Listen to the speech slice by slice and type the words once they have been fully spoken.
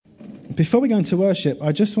Before we go into worship,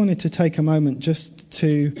 I just wanted to take a moment just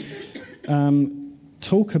to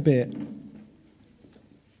talk a bit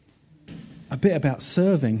about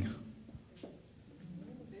serving.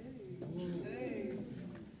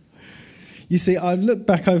 You see, I've looked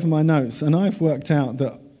back over my notes and I've worked out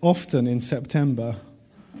that often in September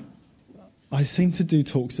I seem to do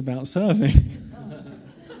talks about serving.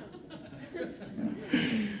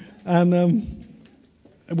 And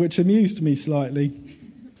which amused me slightly.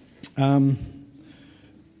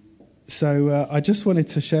 So I just wanted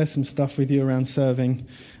to share some stuff with you around serving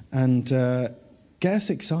and get us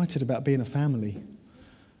excited about being a family.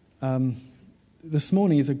 This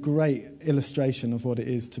morning is a great illustration of what it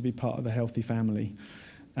is to be part of a healthy family.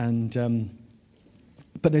 And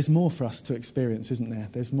but there's more for us to experience, isn't there?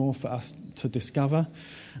 There's more for us to discover.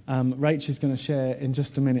 Rach is going to share in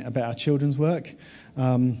just a minute about our children's work.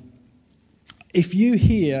 If you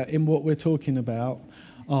hear in what we're talking about,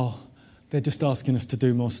 oh, they're just asking us to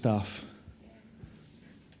do more stuff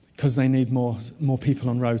because they need more people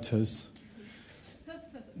on rotas,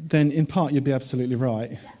 then in part you'd be absolutely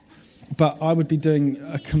right. But I would be doing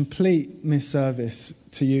a complete misservice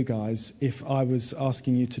to you guys if I was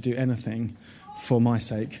asking you to do anything for my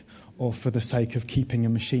sake or for the sake of keeping a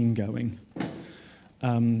machine going.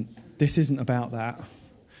 This isn't about that.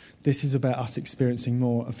 This is about us experiencing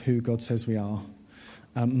more of who God says we are.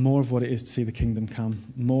 More of what it is to see the kingdom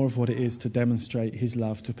come. More of what it is to demonstrate his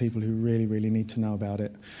love to people who really, really need to know about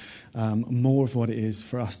it. More of what it is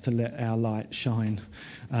for us to let our light shine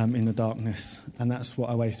in the darkness. And that's what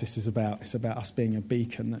Oasis is about. It's about us being a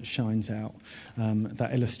beacon that shines out,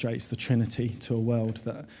 that illustrates the Trinity to a world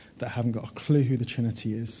that haven't got a clue who the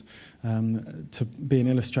Trinity is, to be an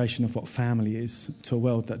illustration of what family is to a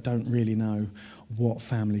world that don't really know what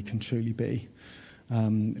family can truly be.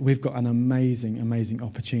 We've got an amazing, amazing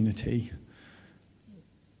opportunity,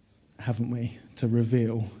 haven't we, to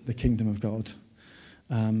reveal the kingdom of God.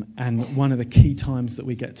 And one of the key times that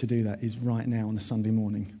we get to do that is right now on a Sunday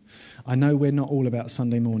morning. I know we're not all about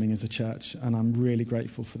Sunday morning as a church, and I'm really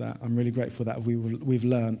grateful for that. I'm really grateful that we've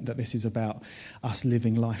learned that this is about us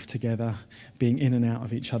living life together, being in and out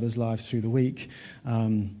of each other's lives through the week,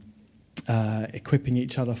 equipping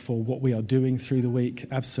each other for what we are doing through the week,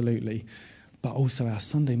 absolutely. But also our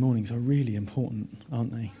Sunday mornings are really important,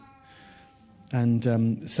 aren't they?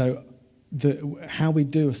 And so how we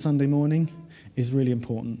do a Sunday morning is really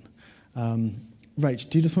important. Rach,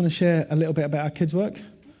 do you just want to share a little bit about our kids' work?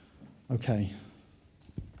 Okay.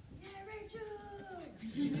 Yeah, Rachel!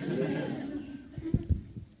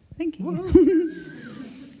 Thank you.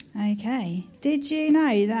 Okay. Did you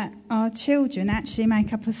know that our children actually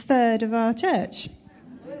make up a third of our church?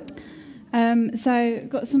 So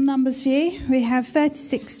got some numbers for you. We have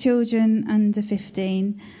 36 children under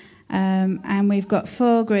 15, and we've got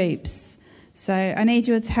 4 groups. So I need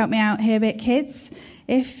you to help me out here a bit, kids.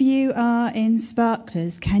 If you are in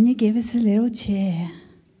Sparklers, can you give us a little cheer?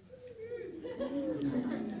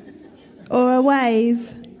 Or a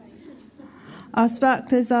wave? Our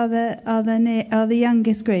Sparklers are the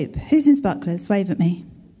youngest group. Who's in Sparklers? Wave at me.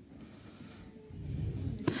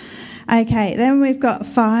 Okay, then we've got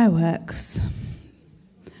fireworks.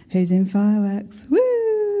 Who's in fireworks?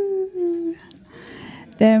 Woo!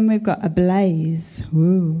 Then we've got a blaze.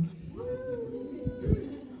 Woo!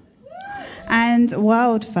 And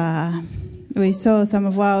wildfire. We saw some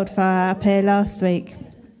of wildfire up here last week.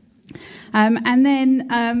 And then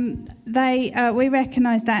we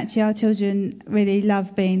recognised that actually our children really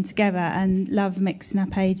love being together and love mixing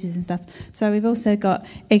up ages and stuff. So we've also got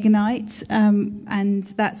Ignite, and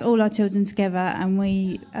that's all our children together, and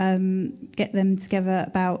we get them together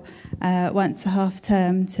about once a half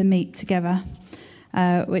term to meet together,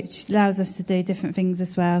 which allows us to do different things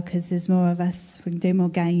as well, because there's more of us. We can do more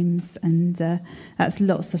games, and that's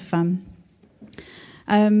lots of fun.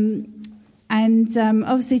 And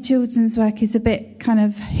obviously children's work is a bit kind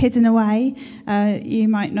of hidden away. You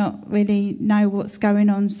might not really know what's going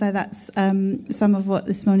on, so that's some of what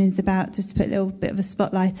this morning is about, just to put a little bit of a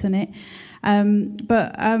spotlight on it.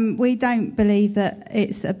 But we don't believe that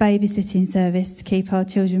it's a babysitting service to keep our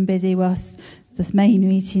children busy whilst the main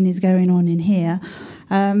meeting is going on in here.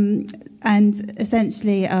 And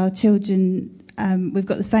essentially our children, we've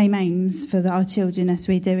got the same aims for our children as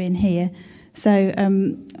we do in here. So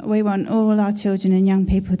we want all our children and young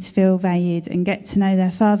people to feel valued and get to know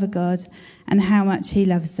their Father God and how much he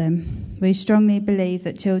loves them. We strongly believe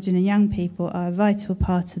that children and young people are a vital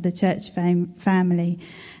part of the church family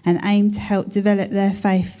and aim to help develop their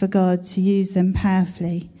faith for God to use them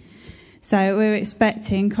powerfully. So we're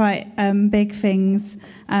expecting quite big things,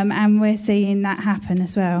 and we're seeing that happen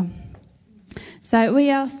as well. So we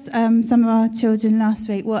asked some of our children last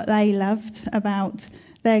week what they loved about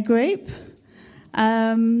their group.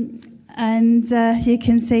 And you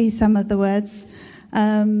can see some of the words.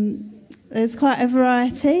 There's quite a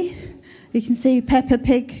variety. You can see Peppa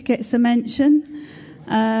Pig gets a mention.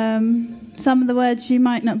 Some of the words you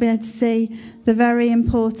might not be able to see. The very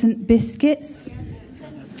important biscuits.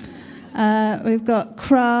 We've got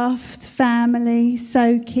craft, family,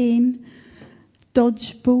 soaking,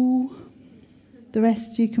 dodgeball. The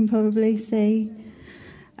rest you can probably see.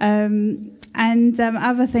 And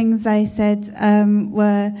other things they said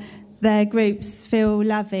were their groups feel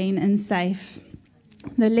loving and safe.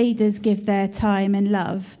 The leaders give their time and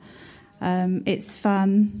love. It's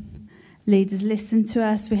fun. Leaders listen to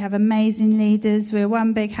us. We have amazing leaders. We're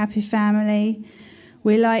one big happy family.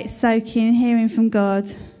 We like soaking and hearing from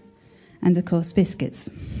God. And, of course, biscuits.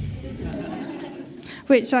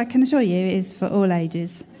 Which I can assure you is for all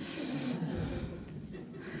ages.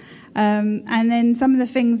 And then some of the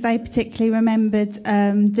things they particularly remembered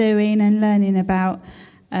doing and learning about.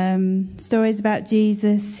 Stories about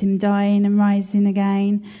Jesus, him dying and rising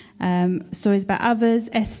again. Stories about others,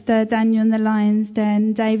 Esther, Daniel and the lion's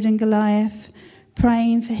den, David and Goliath,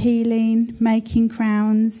 praying for healing, making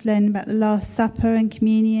crowns, learning about the Last Supper and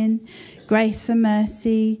communion, grace and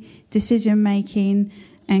mercy, decision making,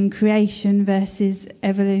 and creation versus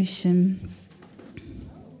evolution.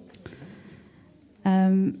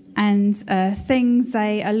 And things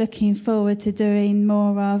they are looking forward to doing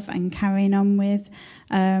more of and carrying on with.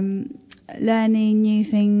 Learning new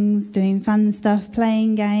things, doing fun stuff,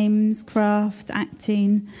 playing games, craft,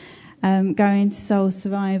 acting, going to Soul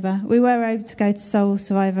Survivor. We were able to go to Soul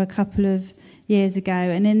Survivor a couple of years ago,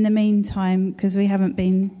 and in the meantime, because we haven't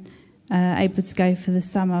been able to go for the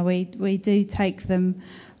summer, we do take them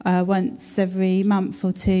once every month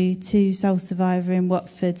or two to Soul Survivor in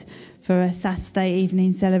Watford for a Saturday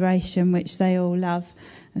evening celebration, which they all love.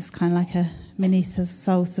 It's kind of like a mini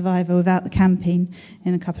Soul Survivor without the camping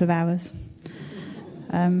in a couple of hours.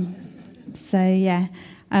 Some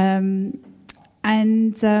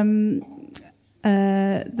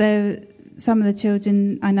of the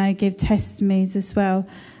children I know give testimonies as well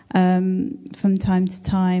from time to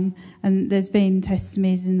time, and there's been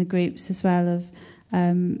testimonies in the groups as well of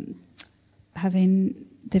having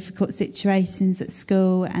difficult situations at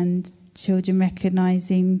school and children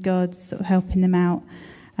recognising God, sort of helping them out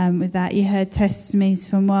with that. You heard testimonies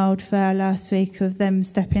from Wildflower last week of them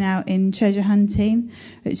stepping out in treasure hunting,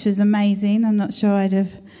 which was amazing. I'm not sure I'd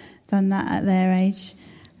have done that at their age.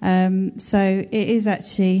 So it is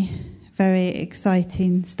actually very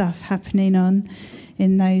exciting stuff happening on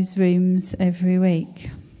in those rooms every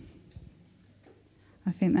week.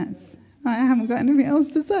 I think that's... I haven't got anything else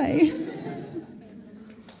to say.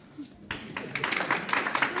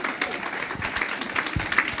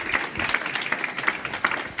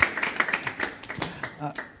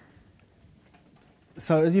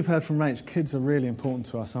 So as you've heard from Rach, kids are really important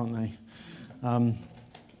to us, aren't they?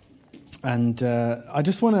 I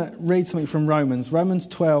just want to read something from Romans. Romans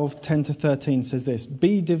 12:10-13 says this: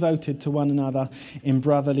 "Be devoted to one another in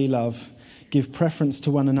brotherly love. Give preference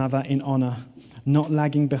to one another in honour, not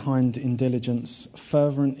lagging behind in diligence,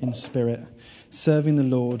 fervent in spirit, serving the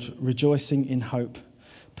Lord, rejoicing in hope,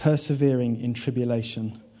 persevering in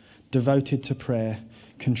tribulation, devoted to prayer,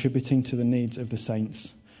 contributing to the needs of the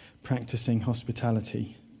saints, practicing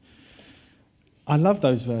hospitality." I love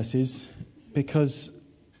those verses because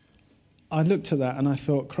I looked at that and I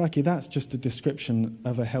thought, crikey, that's just a description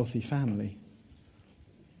of a healthy family.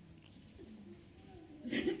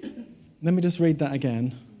 Let me just read that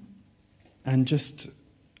again and just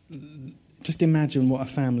imagine what a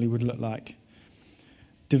family would look like.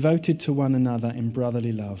 Devoted to one another in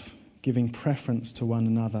brotherly love, giving preference to one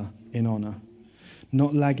another in honour,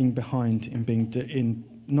 not lagging behind in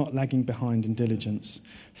diligence,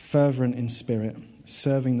 fervent in spirit,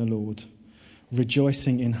 serving the Lord,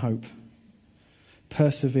 rejoicing in hope,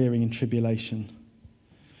 persevering in tribulation,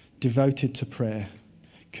 devoted to prayer,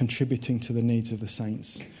 contributing to the needs of the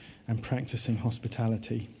saints, and practicing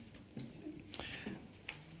hospitality.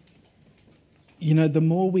 You know, the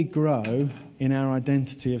more we grow in our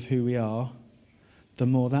identity of who we are, the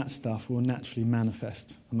more that stuff will naturally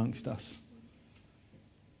manifest amongst us.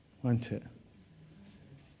 Won't it?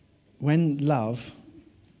 When love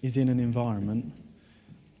is in an environment,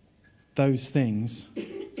 those things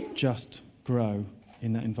just grow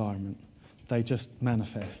in that environment. They just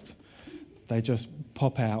manifest. They just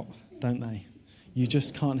pop out, don't they? You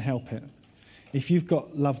just can't help it. If you've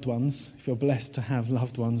got loved ones, if you're blessed to have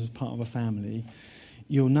loved ones as part of a family,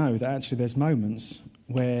 you'll know that actually there's moments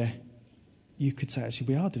where you could say, actually,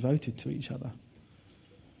 we are devoted to each other.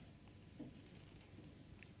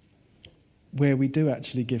 where we do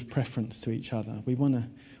actually give preference to each other. We want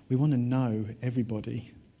to know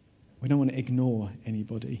everybody. We don't want to ignore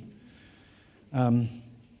anybody. Where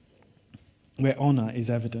honour is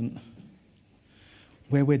evident.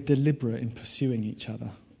 Where we're deliberate in pursuing each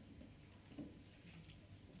other.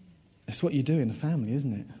 It's what you do in a family,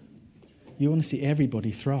 isn't it? You want to see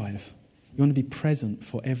everybody thrive. You want to be present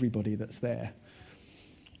for everybody that's there.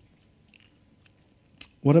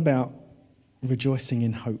 What about rejoicing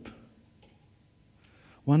in hope?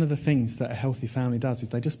 One of the things that a healthy family does is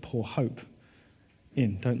they just pour hope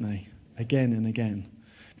in, don't they? Again and again.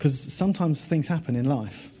 Because sometimes things happen in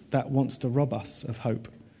life that wants to rob us of hope.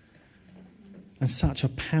 And such a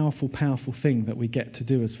powerful, powerful thing that we get to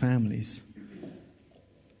do as families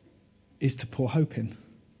is to pour hope in.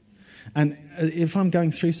 And if I'm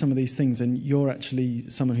going through some of these things and you're actually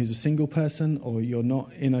someone who's a single person, or you're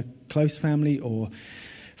not in a close family, or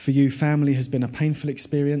for you family has been a painful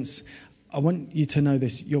experience, I want you to know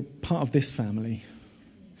this: you're part of this family.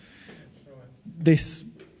 This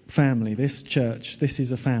family, this church, this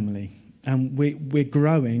is a family. And we're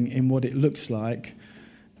growing in what it looks like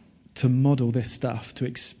to model this stuff, to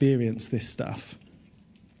experience this stuff.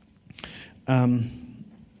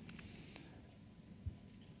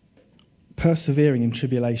 Persevering in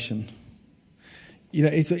tribulation. You know,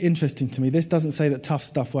 it's interesting to me. This doesn't say that tough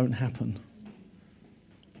stuff won't happen.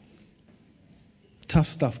 Tough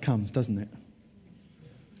stuff comes, doesn't it?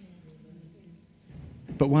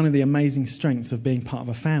 But one of the amazing strengths of being part of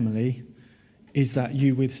a family is that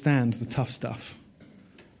you withstand the tough stuff.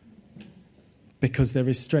 Because there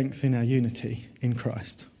is strength in our unity in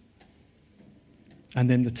Christ. And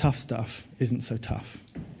then the tough stuff isn't so tough.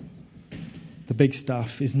 The big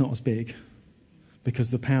stuff is not as big.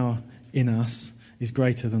 Because the power in us is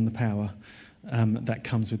greater than the power that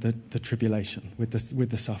comes with the tribulation, with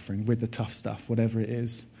the suffering, with the tough stuff, whatever it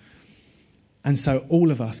is. And so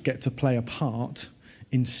all of us get to play a part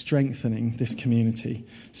in strengthening this community,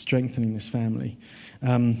 strengthening this family.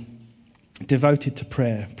 Devoted to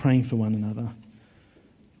prayer, praying for one another.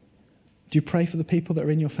 Do you pray for the people that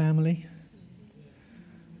are in your family?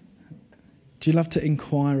 Do you love to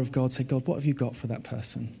inquire of God, say, God, what have you got for that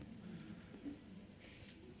person?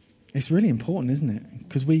 It's really important, isn't it?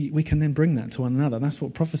 Because we can then bring that to one another. That's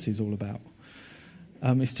what prophecy is all about.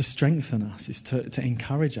 It's to strengthen us. It's to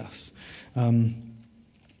encourage us.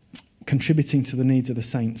 Contributing to the needs of the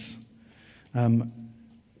saints. You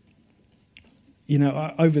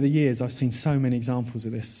know, over the years, I've seen so many examples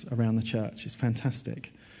of this around the church. It's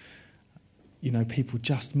fantastic. You know, people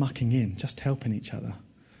just mucking in, just helping each other.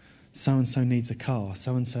 So-and-so needs a car,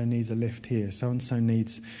 so-and-so needs a lift here, so-and-so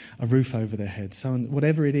needs a roof over their head,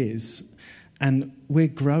 whatever it is. And we're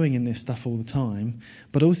growing in this stuff all the time.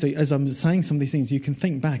 But also, as I'm saying some of these things, you can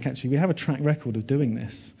think back, actually, we have a track record of doing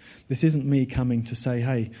this. This isn't me coming to say,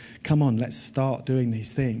 hey, come on, let's start doing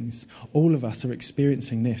these things. All of us are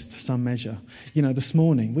experiencing this to some measure. You know, this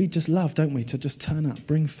morning, we just love, don't we, to just turn up,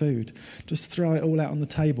 bring food, just throw it all out on the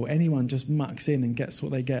table. Anyone just mucks in and gets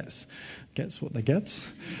what they gets. Gets what they gets.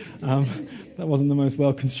 That wasn't the most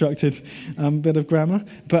well-constructed bit of grammar.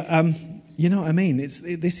 But you know what I mean?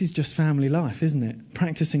 This is just family life, isn't it?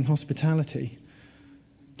 Practicing hospitality.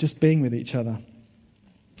 Just being with each other.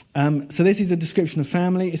 So this is a description of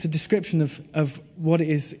family. It's a description of what it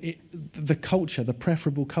is, the culture, the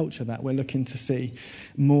preferable culture that we're looking to see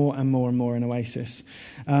more and more and more in Oasis.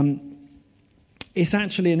 It's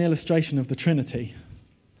actually an illustration of the Trinity.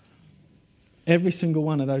 Every single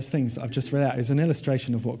one of those things that I've just read out is an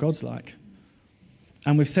illustration of what God's like.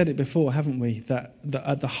 And we've said it before, haven't we, that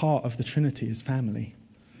at the heart of the Trinity is family.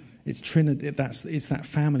 It's that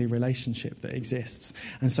family relationship that exists.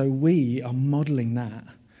 And so we are modelling that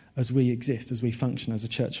as we exist, as we function as a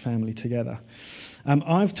church family together.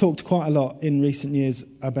 I've talked quite a lot in recent years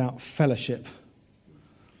about fellowship,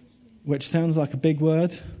 which sounds like a big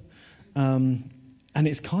word. And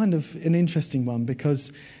it's kind of an interesting one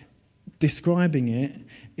because describing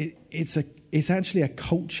it's actually a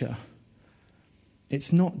culture.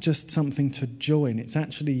 It's not just something to join. It's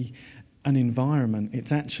actually an environment.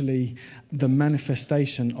 It's actually the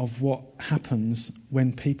manifestation of what happens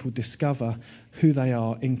when people discover who they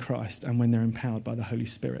are in Christ and when they're empowered by the Holy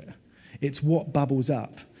Spirit. It's what bubbles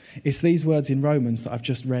up. It's these words in Romans that I've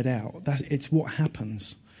just read out. It's what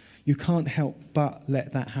happens. You can't help but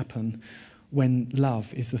let that happen when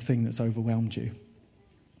love is the thing that's overwhelmed you.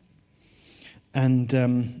 And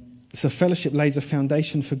so fellowship lays a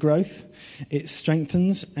foundation for growth. It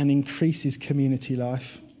strengthens and increases community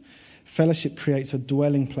life. Fellowship creates a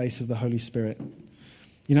dwelling place of the Holy Spirit.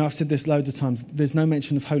 You know, I've said this loads of times. There's no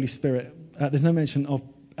mention of Holy Spirit. There's no mention of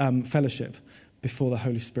fellowship, before the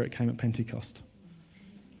Holy Spirit came at Pentecost.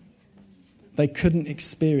 They couldn't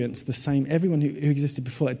experience the same, everyone who existed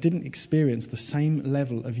before that didn't experience the same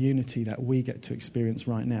level of unity that we get to experience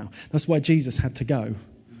right now. That's why Jesus had to go.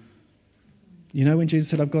 You know when Jesus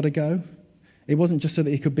said, I've got to go? It wasn't just so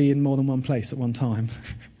that he could be in more than one place at one time.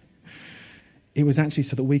 It was actually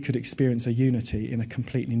so that we could experience a unity in a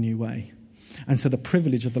completely new way. And so the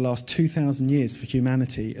privilege of the last 2,000 years for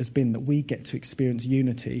humanity has been that we get to experience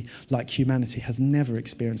unity like humanity has never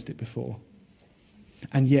experienced it before.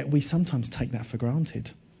 And yet we sometimes take that for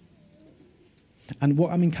granted. And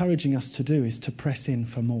what I'm encouraging us to do is to press in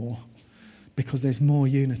for more, because there's more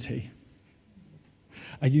unity.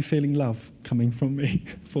 Are you feeling love coming from me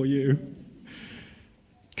for you?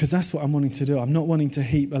 Because that's what I'm wanting to do. I'm not wanting to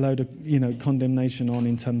heap a load of, condemnation on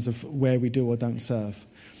in terms of where we do or don't serve.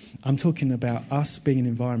 I'm talking about us being an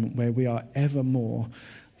environment where we are ever more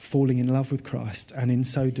falling in love with Christ, and in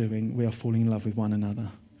so doing, we are falling in love with one another.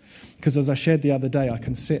 Because as I shared the other day, I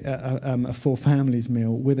can sit at a four families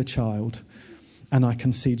meal with a child, and I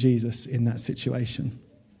can see Jesus in that situation.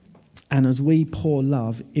 And as we pour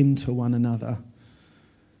love into one another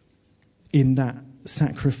in that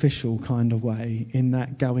sacrificial kind of way, in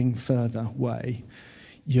that going further way,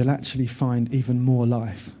 you'll actually find even more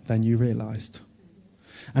life than you realised.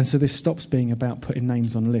 And so this stops being about putting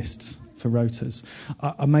names on lists for rotas.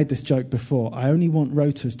 I made this joke before. I only want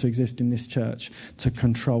rotas to exist in this church to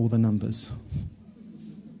control the numbers.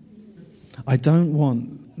 I don't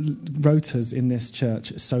want rotas in this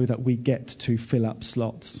church so that we get to fill up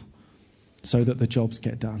slots, so that the jobs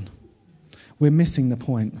get done. We're missing the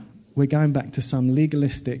point. We're going back to some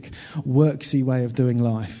legalistic, worksy way of doing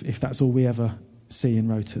life, if that's all we ever see in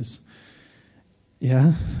rotas.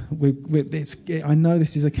 Yeah, I know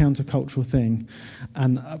this is a countercultural thing,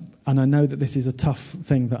 and I know that this is a tough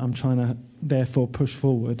thing that I'm trying to therefore push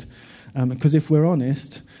forward, because if we're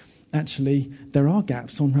honest, actually there are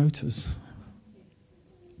gaps on rotas,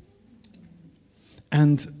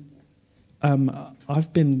 and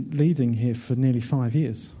I've been leading here for nearly 5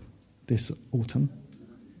 years this autumn.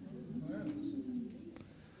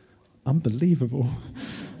 Unbelievable.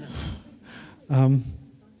 And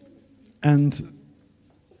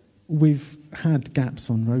we've had gaps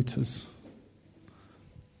on rotas.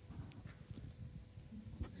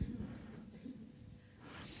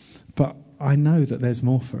 But I know that there's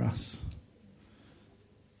more for us.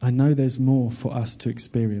 I know there's more for us to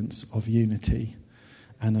experience of unity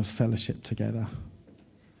and of fellowship together.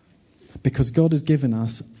 Because God has given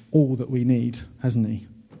us all that we need, hasn't he?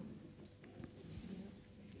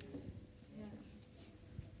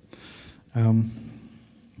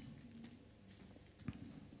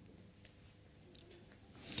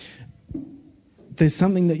 There's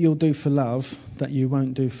something that you'll do for love that you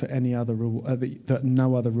won't do for any other that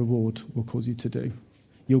no other reward will cause you to do.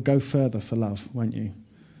 You'll go further for love, won't you?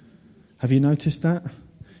 Have you noticed that?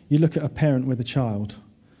 You look at a parent with a child.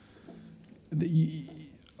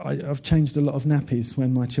 I've changed a lot of nappies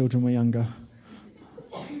when my children were younger.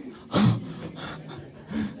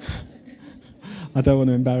 I don't want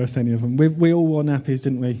to embarrass any of them. We all wore nappies,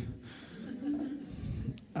 didn't we?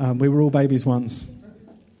 We were all babies once.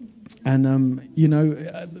 And,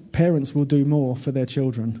 parents will do more for their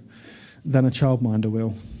children than a childminder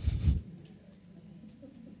will.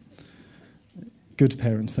 Good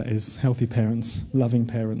parents, that is, healthy parents, loving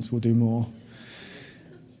parents will do more.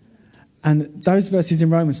 And those verses in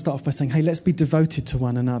Romans start off by saying, hey, let's be devoted to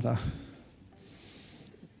one another.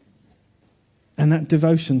 And that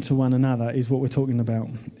devotion to one another is what we're talking about.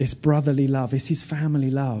 It's brotherly love. It's his family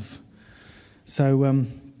love. So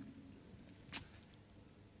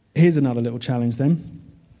here's another little challenge then.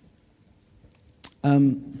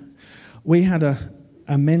 We had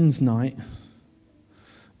a men's night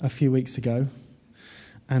a few weeks ago,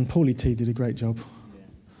 and Paulie T did a great job.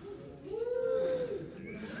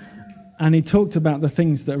 And he talked about the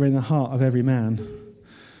things that are in the heart of every man.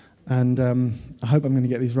 And I hope I'm going to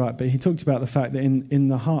get these right, but he talked about the fact that in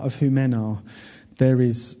the heart of who men are, there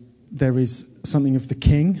is something of the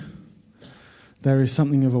king, there is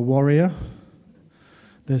something of a warrior,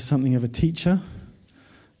 there's something of a teacher,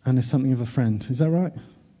 and there's something of a friend. Is that right?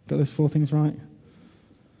 Got those 4 things right?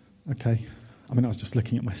 Okay. I mean, I was just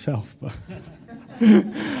looking at myself, but...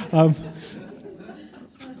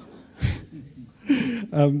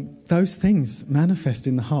 those things manifest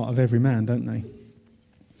in the heart of every man, don't they?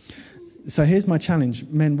 So here's my challenge.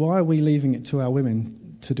 Men, why are we leaving it to our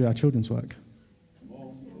women to do our children's work?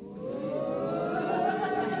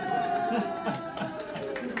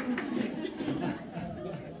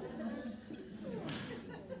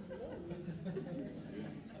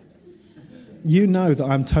 you know that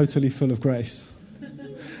I'm totally full of grace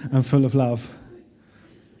and full of love.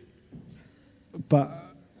 But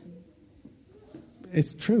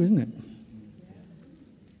it's true, isn't it?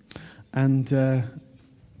 And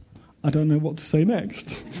I don't know what to say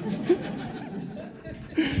next.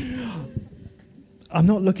 I'm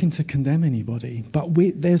not looking to condemn anybody, but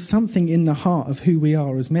there's something in the heart of who we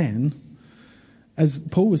are as men. As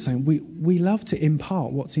Paul was saying, we love to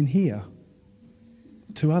impart what's in here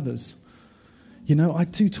to others. You know, I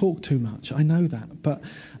do talk too much, I know that, but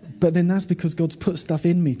then that's because God's put stuff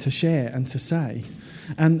in me to share and to say.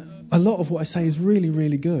 And a lot of what I say is really,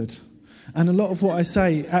 really good. And a lot of what I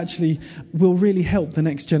say actually will really help the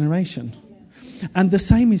next generation. And the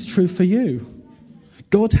same is true for you.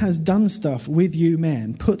 God has done stuff with you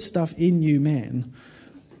men, put stuff in you men,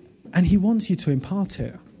 and he wants you to impart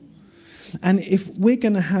it. And if we're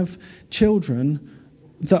going to have children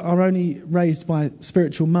that are only raised by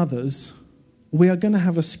spiritual mothers, we are going to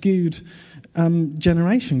have a skewed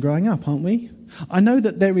generation growing up, aren't we? I know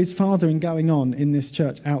that there is fathering going on in this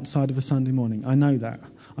church outside of a Sunday morning. I know that.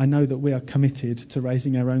 I know that we are committed to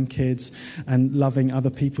raising our own kids and loving other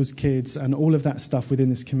people's kids and all of that stuff within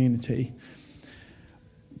this community.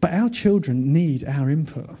 But our children need our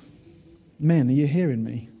input. Men, are you hearing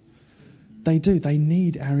me? They do. They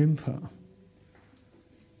need our input.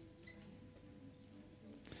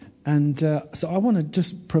 And so I want to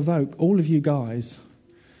just provoke all of you guys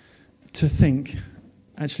to think,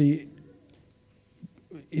 actually,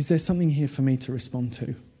 is there something here for me to respond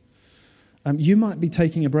to? You might be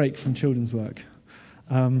taking a break from children's work.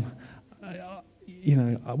 You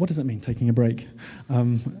know, what does that mean, taking a break?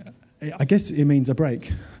 I guess it means a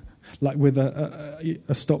break, like with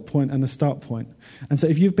a stop point and a start point. And so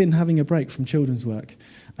if you've been having a break from children's work,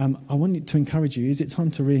 I want to encourage you, is it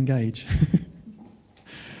time to re-engage?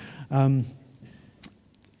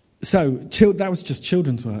 So that was just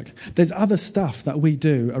children's work. There's other stuff that we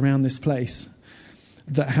do around this place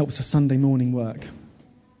that helps a Sunday morning work.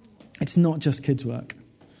 It's not just kids' work.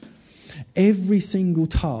 Every single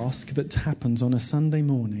task that happens on a Sunday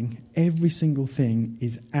morning, every single thing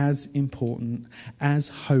is as important, as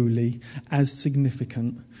holy, as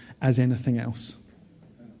significant as anything else.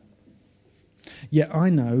 Yet I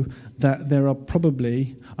know that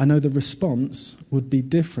I know the response would be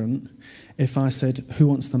different if I said, who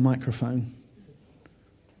wants the microphone?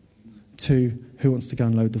 To who wants to go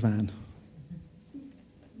and load the van?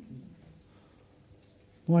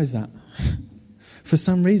 Why is that? For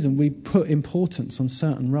some reason, we put importance on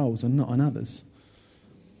certain roles and not on others.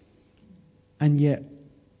 And yet,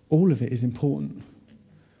 all of it is important.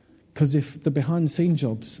 Because if the behind-the-scenes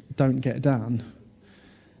jobs don't get done,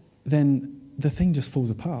 then the thing just falls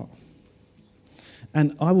apart.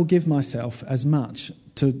 And I will give myself as much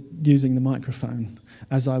to using the microphone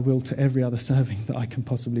as I will to every other serving that I can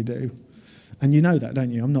possibly do. And you know that,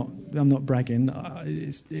 don't you? I'm not bragging.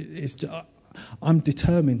 I'm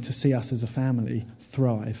determined to see us as a family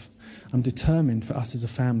thrive. I'm determined for us as a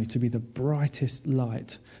family to be the brightest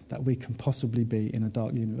light that we can possibly be in a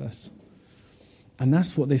dark universe. And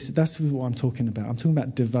that's what I'm talking about. I'm talking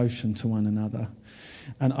about devotion to one another.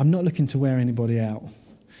 And I'm not looking to wear anybody out.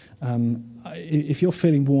 If you're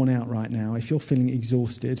feeling worn out right now, if you're feeling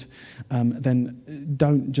exhausted, then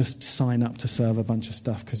don't just sign up to serve a bunch of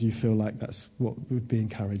stuff because you feel like that's what would be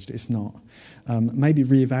encouraged. It's not. Maybe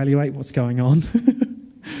reevaluate what's going on.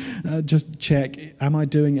 Just check, am I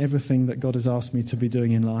doing everything that God has asked me to be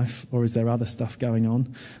doing in life, or is there other stuff going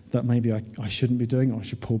on that maybe I shouldn't be doing or I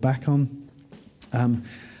should pull back on?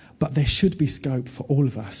 But there should be scope for all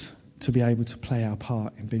of us to be able to play our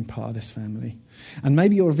part in being part of this family. And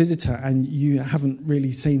maybe you're a visitor and you haven't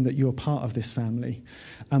really seen that you're part of this family.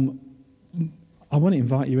 I want to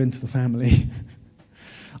invite you into the family.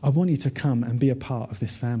 I want you to come and be a part of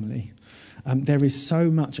this family. There is so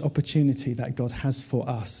much opportunity that God has for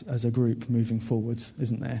us as a group moving forwards,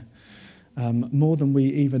 isn't there? More than we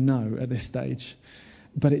even know at this stage.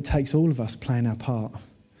 But it takes all of us playing our part.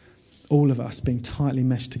 All of us being tightly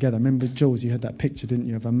meshed together. Remember, Jules, you had that picture, didn't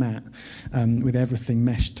you, of a mat with everything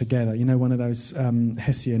meshed together. You know, one of those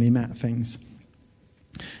Hessian-y mat things.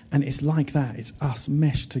 And it's like that. It's us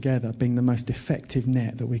meshed together, being the most effective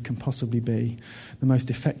net that we can possibly be, the most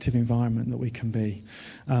effective environment that we can be.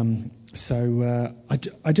 So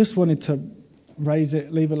I just wanted to raise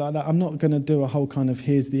it, leave it like that. I'm not going to do a whole kind of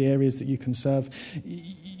here's the areas that you can serve.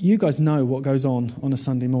 You guys know what goes on a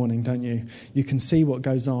Sunday morning, don't you? You can see what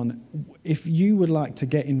goes on. If you would like to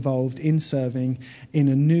get involved in serving in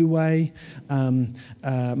a new way,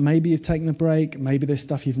 maybe you've taken a break, maybe there's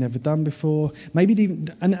stuff you've never done before,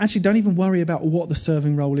 and actually don't even worry about what the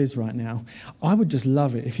serving role is right now. I would just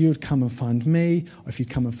love it if you would come and find me, or if you'd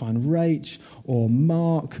come and find Rach, or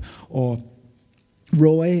Mark, or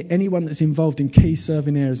Roy, anyone that's involved in key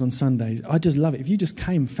serving areas on Sundays. I just love it. If you just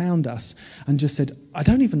came, found us, and just said, I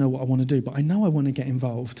don't even know what I want to do, but I know I want to get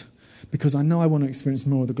involved because I know I want to experience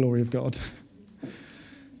more of the glory of God.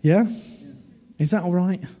 Yeah? Is that all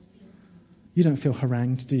right? You don't feel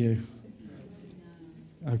harangued, do you?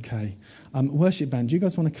 Okay. Worship band, do you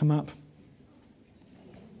guys want to come up?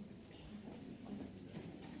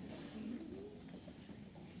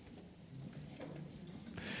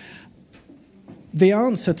 The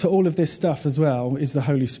answer to all of this stuff as well is the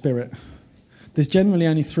Holy Spirit. There's generally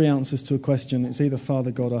only 3 answers to a question. It's either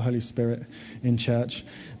Father, God, or Holy Spirit in church.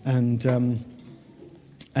 And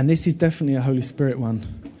this is definitely a Holy Spirit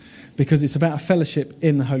one, because it's about a fellowship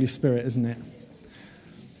in the Holy Spirit, isn't it?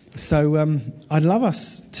 So I'd love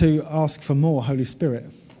us to ask for more Holy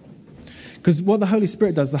Spirit. Because what the Holy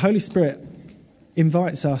Spirit does, the Holy Spirit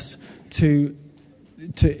invites us to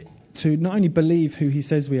not only believe who he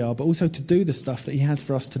says we are, but also to do the stuff that he has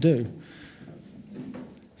for us to do.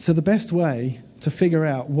 So the best way to figure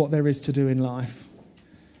out what there is to do in life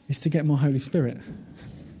is to get more Holy Spirit.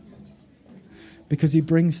 Because he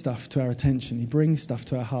brings stuff to our attention. He brings stuff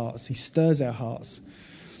to our hearts. He stirs our hearts.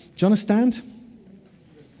 Do you understand?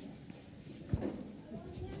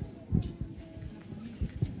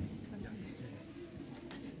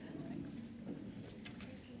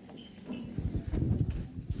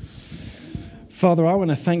 Father, I want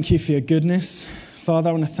to thank you for your goodness. Father,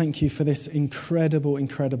 I want to thank you for this incredible,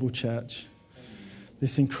 incredible church,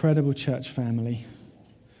 this incredible church family.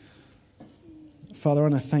 Father, I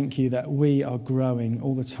want to thank you that we are growing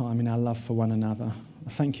all the time in our love for one another. I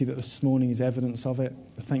thank you that this morning is evidence of it.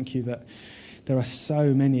 I thank you that there are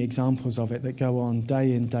so many examples of it that go on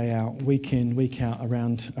day in, day out, week in, week out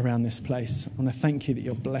around this place. I want to thank you that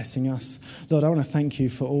you're blessing us. Lord, I want to thank you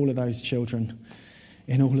for all of those children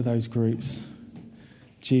in all of those groups.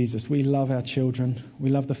 Jesus, we love our children.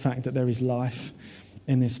 We love the fact that there is life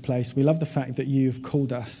in this place. We love the fact that you've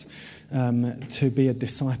called us to be a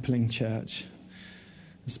discipling church.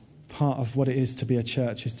 As part of what it is to be a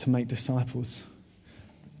church is to make disciples.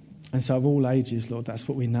 And so of all ages, Lord, that's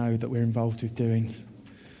what we know that we're involved with doing.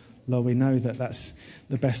 Lord, we know that that's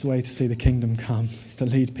the best way to see the kingdom come, is to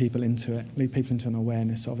lead people into it, lead people into an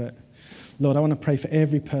awareness of it. Lord, I want to pray for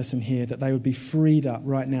every person here that they would be freed up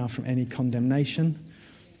right now from any condemnation,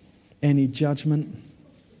 any judgment,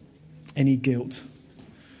 any guilt.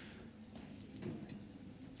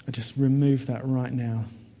 I just remove that right now.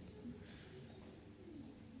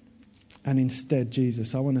 And instead,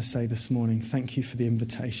 Jesus, I want to say this morning, thank you for the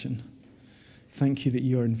invitation. Thank you that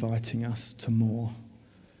you're inviting us to more.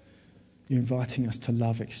 You're inviting us to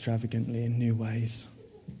love extravagantly in new ways.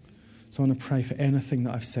 So I want to pray for anything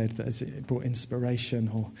that I've said that has brought inspiration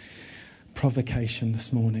or provocation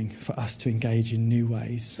this morning, for us to engage in new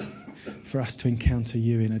ways, for us to encounter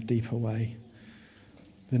you in a deeper way.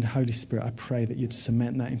 Then Holy Spirit, I pray that you'd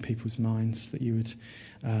cement that in people's minds, that you would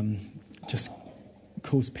just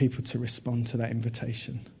cause people to respond to that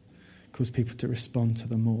invitation, cause people to respond to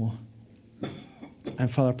the more. And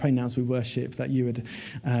Father, I pray now as we worship that you would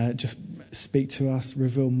just speak to us,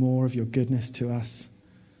 reveal more of your goodness to us.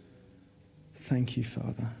 Thank you,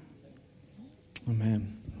 Father.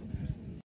 Amen.